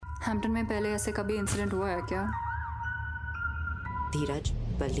Hampton में पहले ऐसे कभी इंसिडेंट हुआ है क्या? धीरज,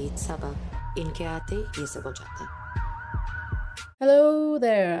 बलजीत, सबा, इनके आते ये सब हो जाता है. Hello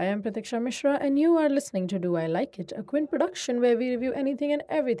there, I am Pratikshya Mishra and you are listening to Do I Like It, a Quint production where we review anything and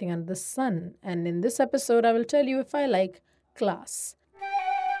everything under the sun. And in this episode, I will tell you if I like Class.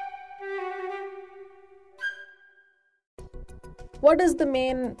 What is the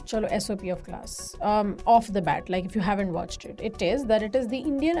main SOP of Class? Off the bat, like if you haven't watched it, it is the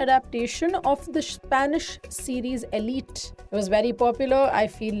Indian adaptation of the Spanish series Elite. It was very popular. I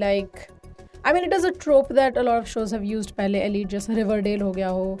feel like, it is a trope that a lot of shows have used. Pehle Elite, just Riverdale ho gaya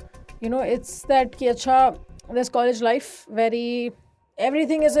ho. It's that ki acha, there's college life,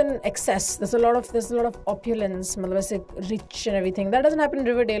 everything is in excess. There's a lot of opulence, rich and everything. That doesn't happen in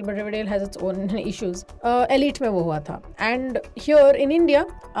Riverdale, but Riverdale has its own issues. Elite mein wo hua tha. And here in India,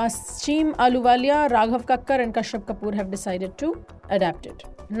 Aseem Ahluwalia, Raghav Kakkar and Kashyap Kapoor have decided to adapt it.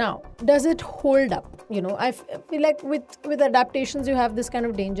 Now, does it hold up? I feel like with adaptations, you have this kind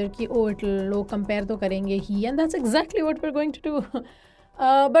of danger ki, it'll compare to karenge hi. And that's exactly what we're going to do.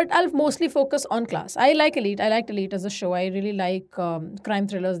 But I'll mostly focus on Class. I like Elite. I liked Elite as a show. I really like crime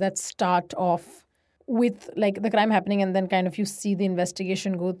thrillers that start off with like the crime happening and then kind of you see the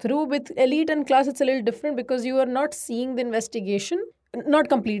investigation go through. With Elite and Class, it's a little different because you are not seeing the investigation. Not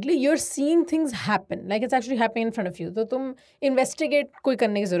completely. You're seeing things happen. Like it's actually happening in front of you. So tum investigate koi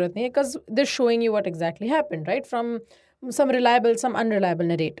karne ki zarurat nahi hai because they're showing you what exactly happened, right? From some reliable, some unreliable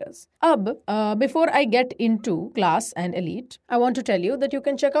narrators. Before I get into Class and Elite, I want to tell you that you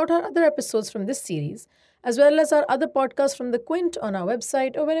can check out our other episodes from this series, as well as our other podcasts from The Quint on our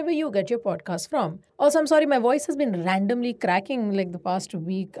website or wherever you get your podcasts from. Also, I'm sorry, my voice has been randomly cracking like the past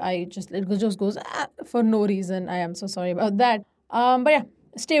week. It just goes for no reason. I am so sorry about that. But yeah,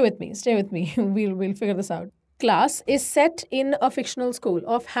 stay with me. We'll figure this out. Class is set in a fictional school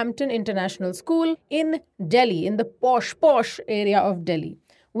of Hampton International School in Delhi, in the posh area of Delhi,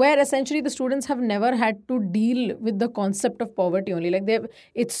 where essentially the students have never had to deal with the concept of poverty only. Like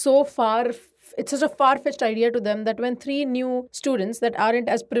it's such a far-fetched idea to them that when 3 new students that aren't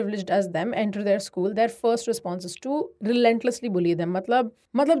as privileged as them enter their school, their first response is to relentlessly bully them.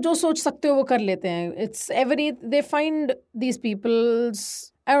 मतलब जो सोच सकते हो वो कर लेते हैं. They find these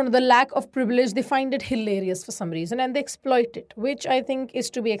people's, the lack of privilege, they find it hilarious for some reason and they exploit it, which I think is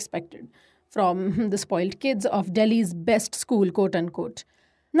to be expected from the spoiled kids of Delhi's best school, quote unquote.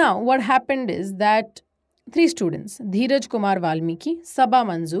 Now, what happened is that 3 students, Dheeraj Kumar Valmiki, Saba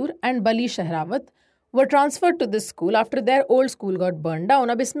Manzoor and Bali Shahrawat, were transferred to this school after their old school got burned down.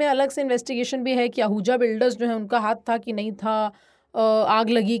 अब इसमें अलग से investigation भी है कि Ahuja builders जो हैं उनका हाथ था कि नहीं था, आग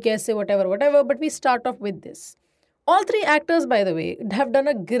लगी कैसे, whatever. But we start off with this. All 3 actors, by the way, have done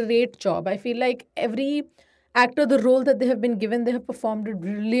a great job. I feel like every actor, the role that they have been given, they have performed it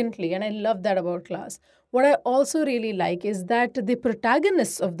brilliantly. And I love that about Class. What I also really like is that the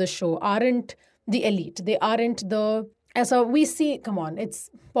protagonists of the show aren't the elite. They aren't we see, come on, it's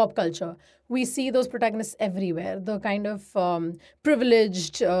pop culture. We see those protagonists everywhere. The kind of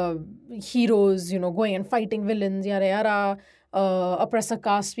privileged heroes, going and fighting villains, yara. Oppressor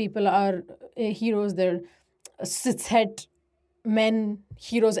caste people are heroes. They're cishet men,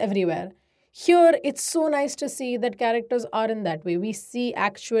 heroes everywhere. Here, it's so nice to see that characters are in that way. We see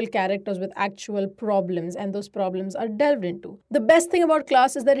actual characters with actual problems and those problems are delved into. The best thing about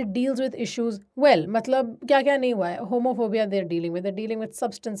Class is that it deals with issues well. Matlab, kya nahi hua hai? Homophobia they're dealing with. They're dealing with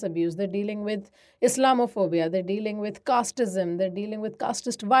substance abuse. They're dealing with Islamophobia. They're dealing with casteism. They're dealing with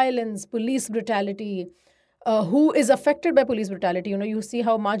casteist violence, police brutality. Who is affected by police brutality? You see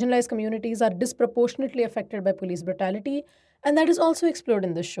how marginalized communities are disproportionately affected by police brutality. And that is also explored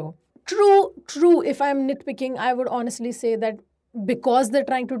in this show. True. If I'm nitpicking, I would honestly say that because they're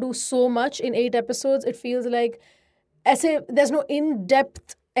trying to do so much in 8 episodes, it feels like there's no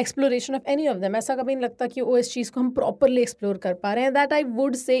in-depth exploration of any of them. ऐसा कभी नहीं लगता कि इस चीज़ को हम properly explore कर पा रहे हैं. That I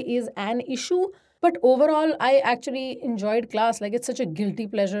would say is an issue. But overall, I actually enjoyed Class. Like, it's such a guilty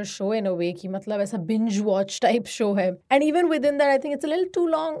pleasure show in a way कि मतलब ऐसा binge watch type show है. And even within that, I think it's a little too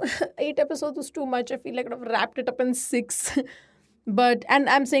long. 8 episodes was too much. I feel like I could have wrapped it up in 6. And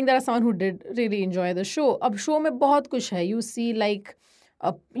I'm saying that as someone who did really enjoy the show. अब show में बहुत कुछ है. You see like,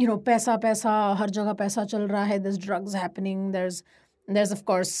 पैसा, हर जगह पैसा चल रहा है. There's drugs happening. There's of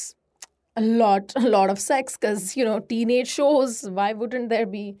course a lot of sex because, teenage shows. Why wouldn't there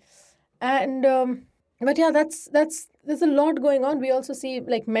be? And, but yeah, there's a lot going on. We also see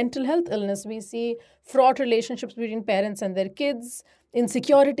like mental health illness. We see fraught relationships between parents and their kids,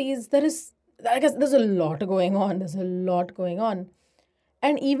 insecurities. There's a lot going on.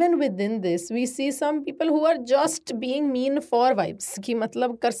 And even within this, we see some people who are just being mean for vibes. कि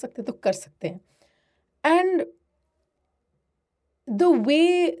मतलब कर सकते तो कर सकते हैं. And the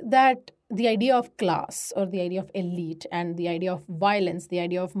way that the idea of class or the idea of elite and the idea of violence, the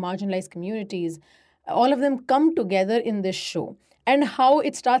idea of marginalized communities, all of them come together in this show. And how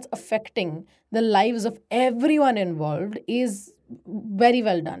it starts affecting the lives of everyone involved is very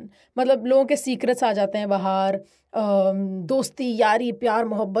well done. मतलब लोगों के secrets आ जाते हैं बाहर, दोस्ती यारी प्यार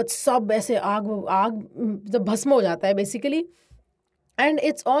मोहब्बत सब ऐसे आग जब भस्म हो जाता है basically. And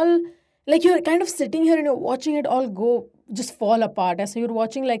it's all like you're kind of sitting here and you're watching it all go just fall apart. As you're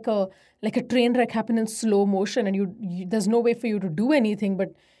watching like a train wreck happen in slow motion, and you there's no way for you to do anything,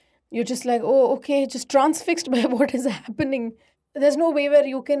 but you're just like, oh, okay, just transfixed by what is happening. There's no way where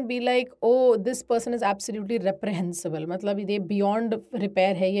you can be like, oh, this person is absolutely reprehensible. मतलब ये beyond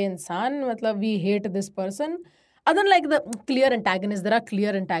repair है ये इंसान. मतलब we hate this person. Other than like the clear antagonists, there are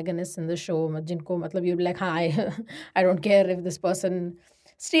clear antagonists in the show. जिनको मतलब you'd be like, I don't care if this person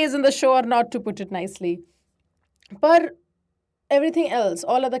stays in the show or not, to put it nicely. But everything else,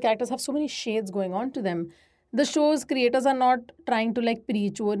 all other characters have so many shades going on to them. The show's creators are not trying to like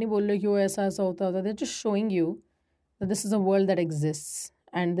preach. वो नहीं बोल रहे कि वो ऐसा होता. They're just showing you that this is a world that exists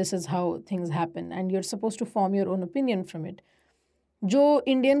and this is how things happen, and you're supposed to form your own opinion from it. जो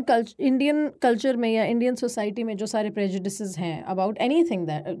Indian culture में या Indian society में जो सारे prejudices हैं about anything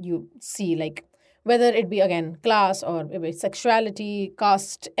that you see, like whether it be again class or sexuality,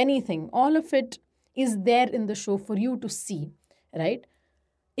 caste, anything, all of it is there in the show for you to see, right?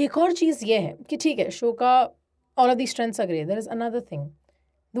 एक और चीज़ ये है कि ठीक है show का all of these strengths are great. There is another thing,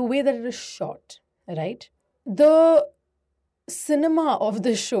 the way that it is shot, right? The cinema of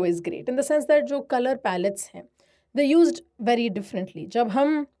this show is great in the sense that जो color palettes हैं, they're used very differently. जब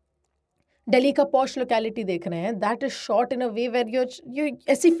हम दिल्ली का posh locality देख रहे हैं, that is shot in a way where you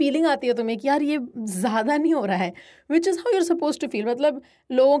ऐसी feeling आती है तुम्हें कि यार ये ज़्यादा नहीं हो रहा है, which is how you're suppose to feel. मतलब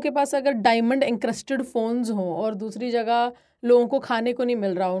लोगों के पास अगर डायमंड इंक्रस्टेड फोन्स हों और दूसरी जगह लोगों को खाने को नहीं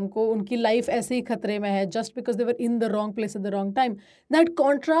मिल रहा, उनकी लाइफ ऐसे ही खतरे में है just because they were in the wrong place at the wrong time. That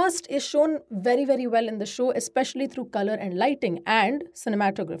contrast is shown very very well in the show, specially through colour and lighting and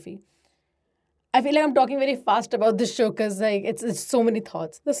cinematography. I feel like I'm talking very fast about this show because like it's so many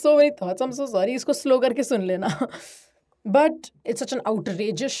thoughts. There's so many thoughts. I'm so sorry. इसको slow करके सुन लेना. But it's such an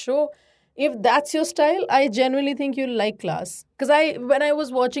outrageous show. If that's your style, I genuinely think you'll like Class. Because when I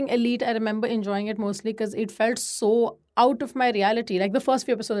was watching Elite, I remember enjoying it mostly because it felt so out of my reality. Like the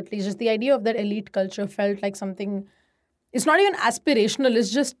first few episodes at least, just the idea of that elite culture felt like something. It's not even aspirational.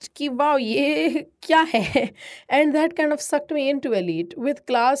 It's just कि wow, ये क्या है? And that kind of sucked me into Elite. With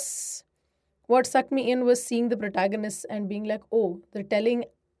Class, what sucked me in was seeing the protagonists and being like, oh, they're telling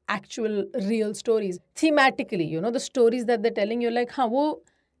actual real stories. Thematically, the stories that they're telling, you're like, हाँ, वो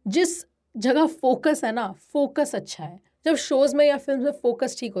जिस जगह focus है ना, focus अच्छा है. जब shows में या फिल्म में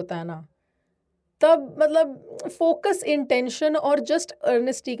फोकस ठीक होता है ना, तब मतलब फोकस, इंटेंशन और जस्ट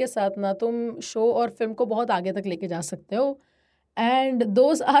अर्नेस्टी के साथ ना तुम शो और फिल्म को बहुत आगे तक लेके जा सकते हो. And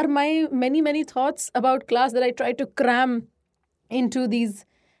those are my many thoughts about Class that I try to cram into these.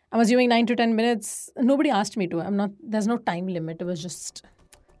 I'm assuming 9 to 10 minutes. Nobody asked me to. There's no time limit. It was just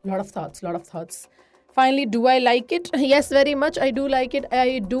a lot of thoughts. Finally, do I like it? Yes, very much. I do like it.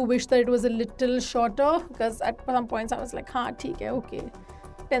 I do wish that it was a little shorter because at some points I was like, हाँ ठीक है, okay.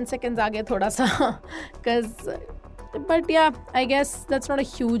 10 seconds आगे थोड़ा सा. But yeah, I guess that's not a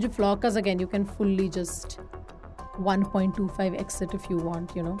huge flaw because again, you can fully just 1.25 exit if you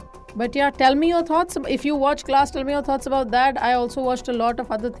want, But yeah, tell me your thoughts. If you watch Class, tell me your thoughts about that. I also watched a lot of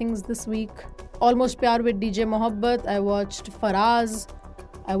other things this week. Almost Pyar with DJ Mohabbat. I watched Faraz.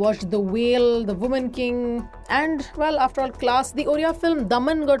 I watched The Whale, The Woman King. And, well, after all, Class. The Oriya film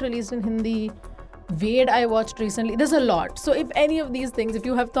Daman got released in Hindi. Wade I watched recently. There's a lot. So if any of these things, if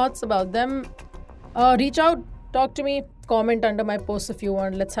you have thoughts about them, reach out. Talk to me, comment under my post if you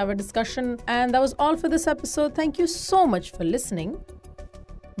want. Let's have a discussion. And that was all for this episode. Thank you so much for listening.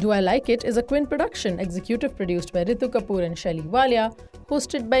 Do I Like It is a Quint production, executive produced by Ritu Kapoor and Shelly Walia,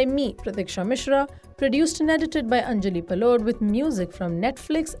 hosted by me, Pratikshya Mishra, produced and edited by Anjali Palod with music from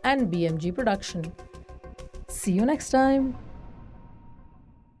Netflix and BMG Production. See you next time.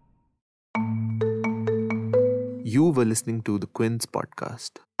 You were listening to the Quints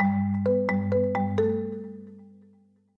podcast.